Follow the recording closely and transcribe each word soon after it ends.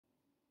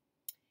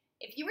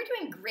If you were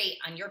doing great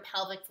on your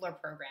pelvic floor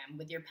program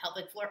with your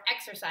pelvic floor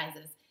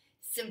exercises,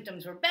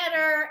 symptoms were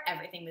better,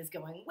 everything was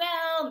going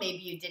well, maybe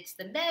you ditched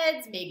the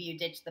meds, maybe you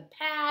ditched the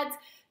pads,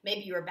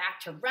 maybe you were back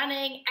to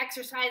running,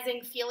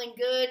 exercising, feeling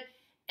good,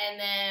 and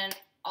then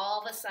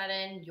all of a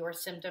sudden your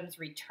symptoms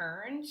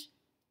returned,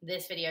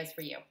 this video is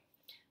for you.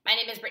 My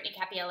name is Brittany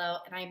Cappiello,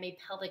 and I am a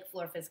pelvic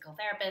floor physical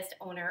therapist,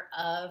 owner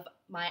of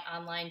my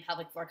online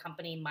pelvic floor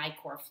company, My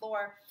Core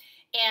Floor.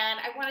 And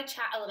I want to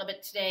chat a little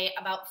bit today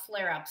about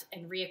flare-ups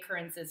and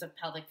reoccurrences of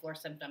pelvic floor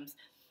symptoms.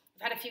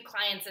 I've had a few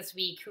clients this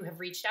week who have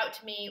reached out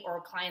to me,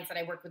 or clients that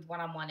I work with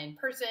one-on-one in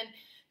person,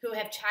 who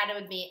have chatted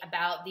with me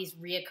about these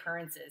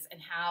reoccurrences and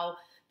how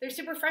they're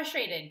super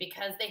frustrated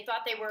because they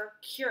thought they were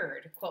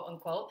cured, quote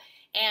unquote,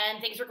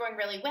 and things were going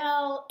really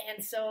well.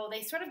 And so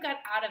they sort of got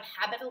out of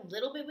habit a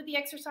little bit with the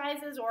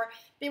exercises, or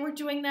they were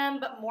doing them,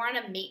 but more on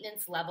a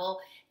maintenance level.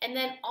 And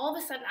then all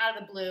of a sudden, out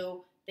of the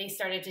blue, they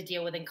started to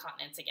deal with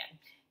incontinence again.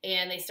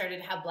 And they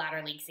started to have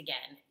bladder leaks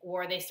again,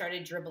 or they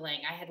started dribbling.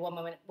 I had one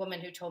woman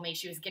who told me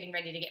she was getting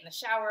ready to get in the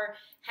shower,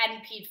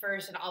 hadn't peed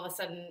first, and all of a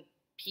sudden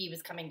pee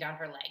was coming down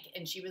her leg.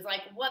 And she was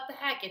like, what the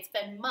heck? It's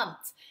been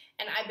months.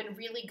 And I've been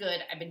really good.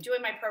 I've been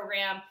doing my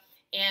program,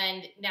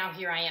 and now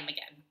here I am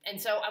again. And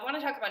so I want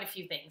to talk about a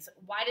few things.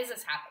 Why does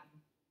this happen?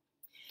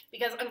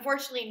 Because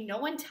unfortunately, no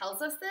one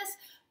tells us this,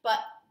 but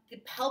the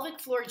pelvic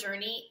floor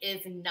journey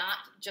is not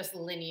just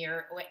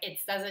linear. It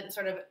doesn't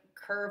sort of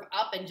curve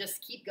up and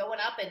just keep going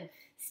up and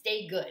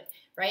stay good,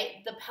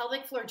 right? The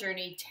pelvic floor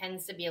journey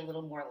tends to be a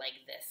little more like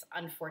this,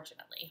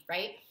 unfortunately,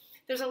 right?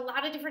 There's a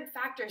lot of different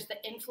factors that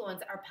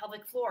influence our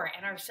pelvic floor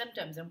and our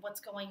symptoms and what's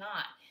going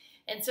on.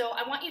 And so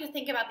I want you to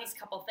think about these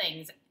couple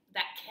things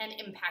that can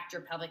impact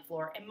your pelvic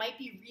floor and might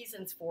be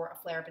reasons for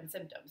a flare-up in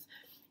symptoms.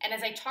 And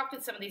as I talked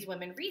with some of these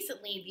women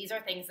recently, these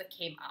are things that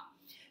came up.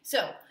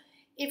 So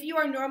if you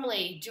are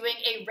normally doing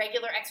a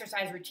regular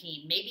exercise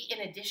routine, maybe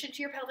in addition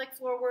to your pelvic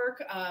floor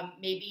work,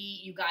 maybe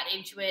you got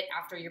into it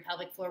after your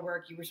pelvic floor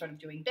work, you were sort of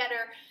doing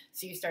better,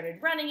 so you started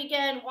running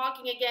again,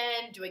 walking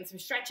again, doing some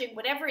stretching,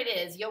 whatever it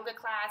is, yoga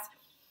class.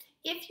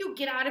 If you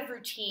get out of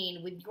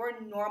routine with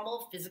your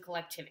normal physical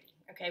activity,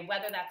 okay,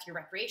 whether that's your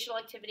recreational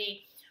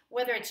activity,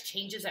 whether it's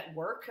changes at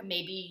work,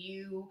 maybe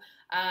you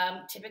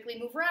typically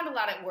move around a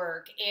lot at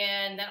work,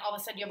 and then all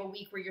of a sudden you have a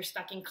week where you're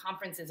stuck in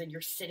conferences and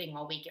you're sitting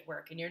all week at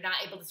work and you're not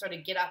able to sort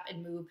of get up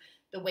and move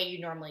the way you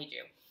normally do.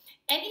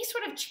 Any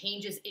sort of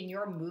changes in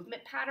your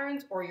movement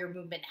patterns or your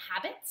movement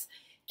habits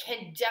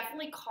can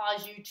definitely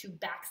cause you to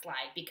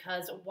backslide.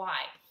 Because why?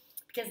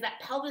 Because that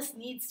pelvis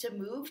needs to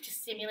move to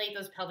stimulate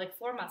those pelvic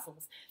floor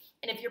muscles.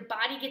 And if your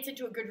body gets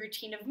into a good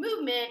routine of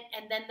movement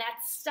and then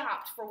that's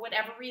stopped for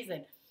whatever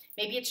reason,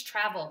 maybe it's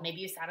travel, maybe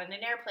you sat on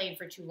an airplane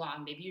for too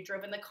long, maybe you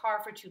drove in the car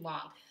for too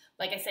long.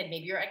 Like I said,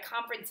 maybe you're at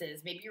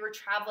conferences, maybe you were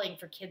traveling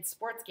for kids'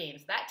 sports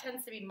games. That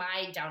tends to be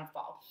my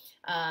downfall.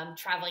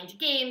 Traveling to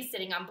games,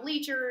 sitting on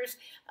bleachers,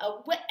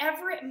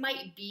 whatever it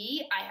might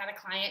be. I had a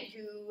client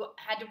who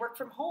had to work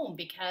from home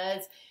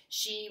because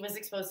she was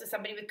exposed to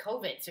somebody with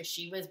COVID. So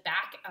she was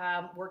back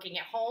working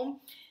at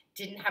home.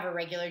 Didn't have a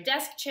regular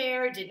desk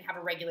chair, didn't have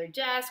a regular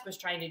desk, was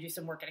trying to do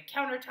some work at a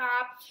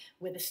countertop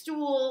with a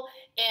stool.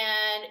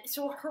 And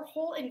so her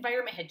whole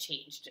environment had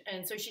changed.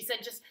 And so she said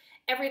just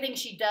everything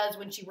she does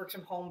when she works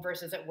from home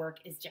versus at work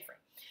is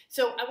different.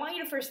 So I want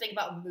you to first think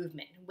about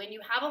movement. When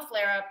you have a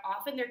flare-up,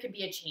 often there can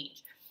be a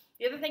change.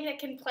 The other thing that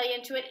can play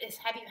into it is,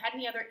 have you had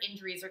any other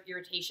injuries or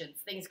irritations,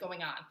 things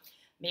going on?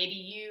 Maybe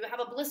you have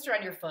a blister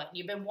on your foot and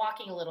you've been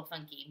walking a little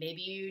funky.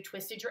 Maybe you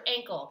twisted your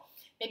ankle.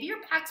 Maybe your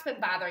back's been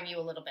bothering you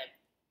a little bit.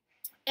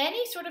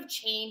 Any sort of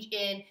change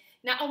in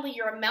not only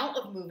your amount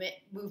of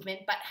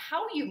movement, but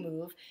how you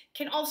move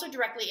can also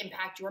directly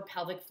impact your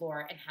pelvic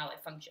floor and how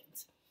it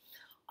functions.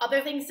 Other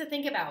things to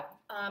think about,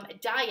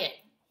 diet,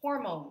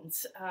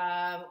 hormones,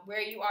 where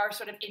you are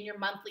sort of in your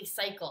monthly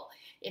cycle.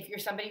 If you're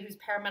somebody who's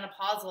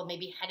perimenopausal,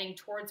 maybe heading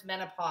towards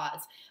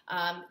menopause,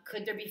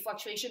 could there be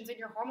fluctuations in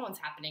your hormones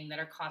happening that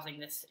are causing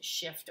this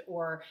shift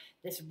or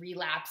this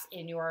relapse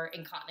in your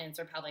incontinence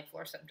or pelvic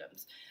floor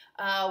symptoms?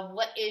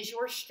 What is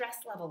your stress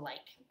level like?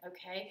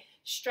 Okay,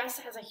 stress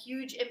has a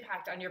huge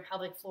impact on your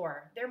pelvic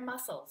floor. They're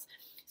muscles.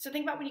 So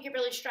think about when you get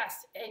really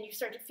stressed and you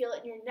start to feel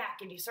it in your neck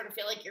and you sort of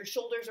feel like your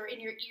shoulders are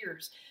in your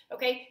ears.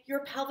 Okay,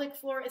 your pelvic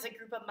floor is a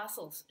group of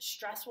muscles.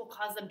 Stress will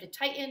cause them to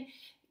tighten.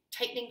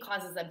 Tightening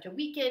causes them to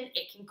weaken.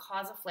 It can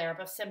cause a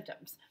flare-up of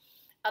symptoms.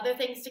 Other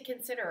things to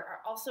consider are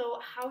also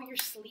how you're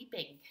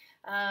sleeping.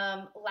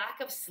 Lack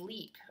of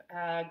sleep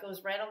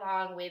goes right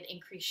along with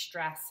increased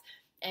stress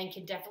and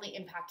can definitely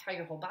impact how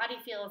your whole body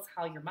feels,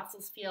 how your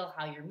muscles feel,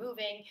 how you're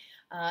moving,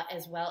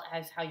 as well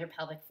as how your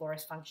pelvic floor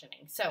is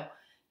functioning. So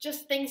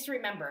just things to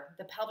remember.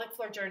 The pelvic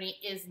floor journey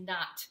is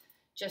not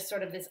just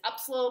sort of this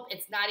upslope.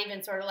 It's not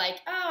even sort of like,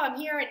 oh, I'm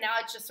here and now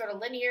it's just sort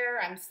of linear.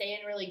 I'm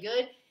staying really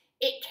good.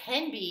 It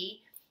can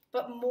be,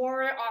 but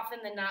more often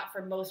than not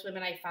for most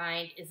women I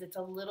find is it's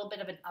a little bit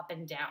of an up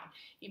and down.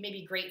 You may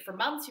be great for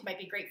months, you might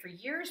be great for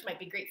years, you might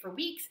be great for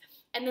weeks,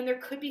 and then there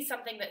could be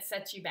something that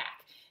sets you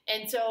back.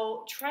 And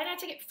so try not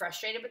to get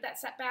frustrated with that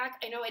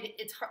setback. I know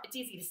it's hard, it's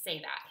easy to say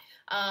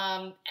that.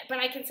 But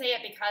I can say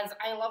it because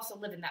I also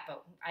live in that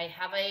boat. I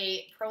have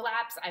a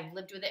prolapse. I've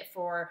lived with it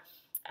for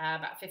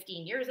about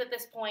 15 years at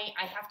this point.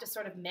 I have to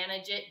sort of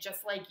manage it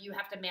just like you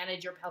have to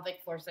manage your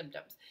pelvic floor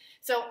symptoms.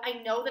 So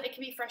I know that it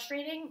can be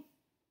frustrating,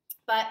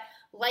 but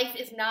life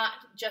is not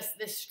just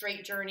this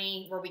straight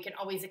journey where we can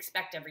always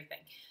expect everything.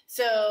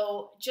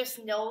 So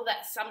just know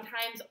that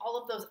sometimes all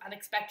of those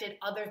unexpected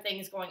other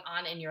things going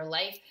on in your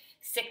life,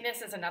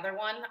 sickness is another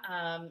one,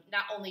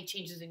 not only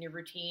changes in your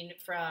routine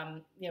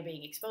from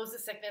being exposed to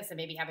sickness and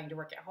maybe having to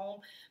work at home,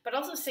 but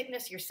also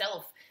sickness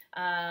yourself.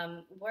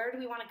 Where do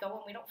we want to go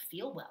when we don't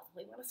feel well?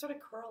 We want to sort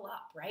of curl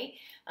up, right?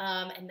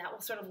 And that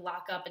will sort of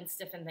lock up and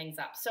stiffen things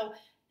up. So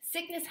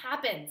sickness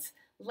happens.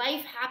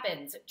 Life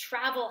happens,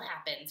 travel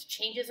happens,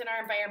 changes in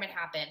our environment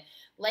happen,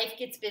 life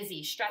gets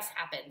busy, stress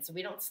happens,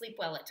 we don't sleep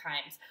well at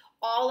times.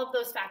 All of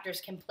those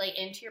factors can play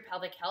into your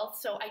pelvic health,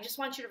 so I just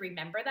want you to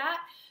remember that.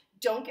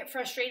 Don't get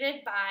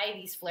frustrated by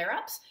these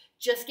flare-ups.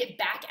 Just get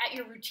back at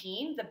your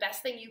routine. The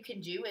best thing you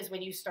can do is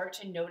when you start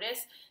to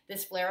notice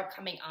this flare-up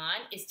coming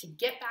on is to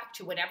get back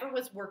to whatever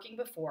was working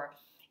before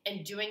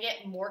and doing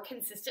it more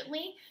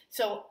consistently.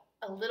 So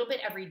a little bit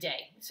every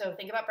day. So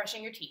think about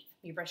brushing your teeth.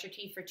 You brush your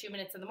teeth for 2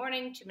 minutes in the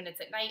morning, 2 minutes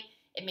at night.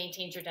 It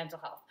maintains your dental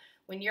health.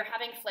 When you're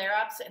having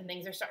flare-ups and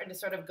things are starting to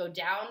sort of go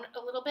down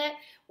a little bit,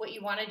 what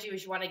you want to do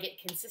is you want to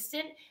get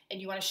consistent and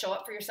you want to show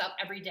up for yourself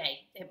every day.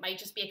 It might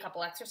just be a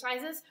couple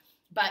exercises,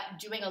 but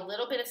doing a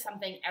little bit of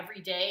something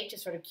every day to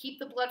sort of keep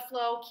the blood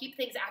flow, keep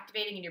things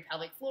activating in your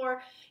pelvic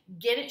floor,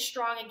 get it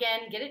strong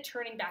again, get it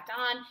turning back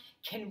on,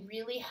 can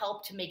really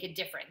help to make a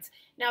difference.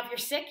 Now, if you're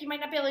sick, you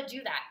might not be able to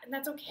do that, and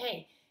that's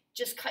okay.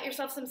 Just cut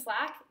yourself some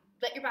slack,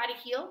 let your body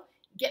heal,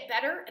 get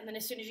better, and then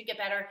as soon as you get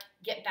better,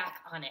 get back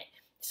on it.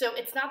 So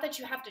it's not that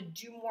you have to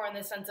do more in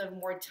the sense of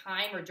more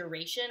time or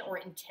duration or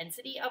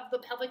intensity of the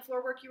pelvic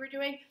floor work you were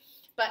doing,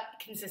 but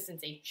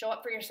consistency. Show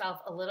up for yourself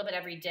a little bit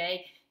every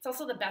day. It's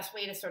also the best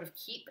way to sort of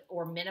keep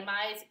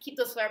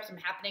those flare-ups from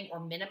happening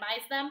or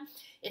minimize them,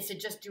 is to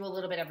just do a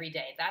little bit every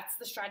day. That's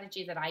the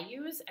strategy that I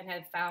use and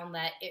have found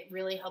that it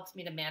really helps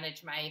me to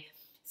manage my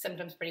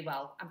symptoms pretty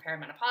well. I'm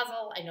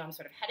perimenopausal. I know I'm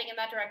sort of heading in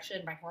that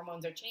direction. My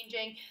hormones are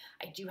changing.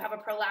 I do have a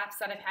prolapse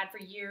that I've had for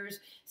years.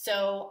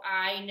 So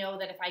I know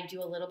that if I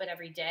do a little bit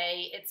every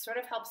day, it sort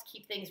of helps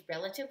keep things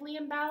relatively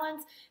in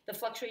balance. The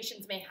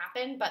fluctuations may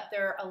happen, but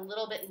they're a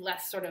little bit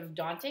less sort of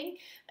daunting,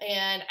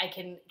 and I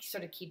can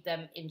sort of keep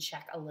them in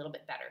check a little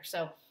bit better.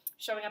 So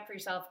showing up for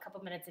yourself a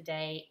couple minutes a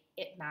day,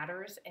 it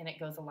matters, and it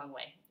goes a long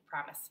way. I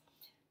promise.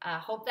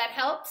 Hope that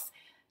helps.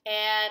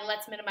 And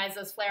let's minimize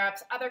those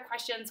flare-ups. Other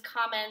questions,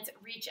 comments,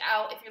 reach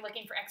out. If you're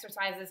looking for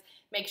exercises,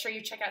 make sure you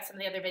check out some of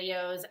the other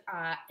videos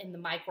in the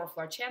My Core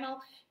Floor channel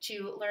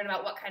to learn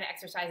about what kind of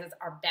exercises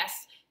are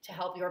best to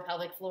help your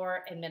pelvic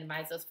floor and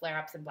minimize those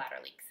flare-ups and bladder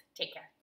leaks. Take care.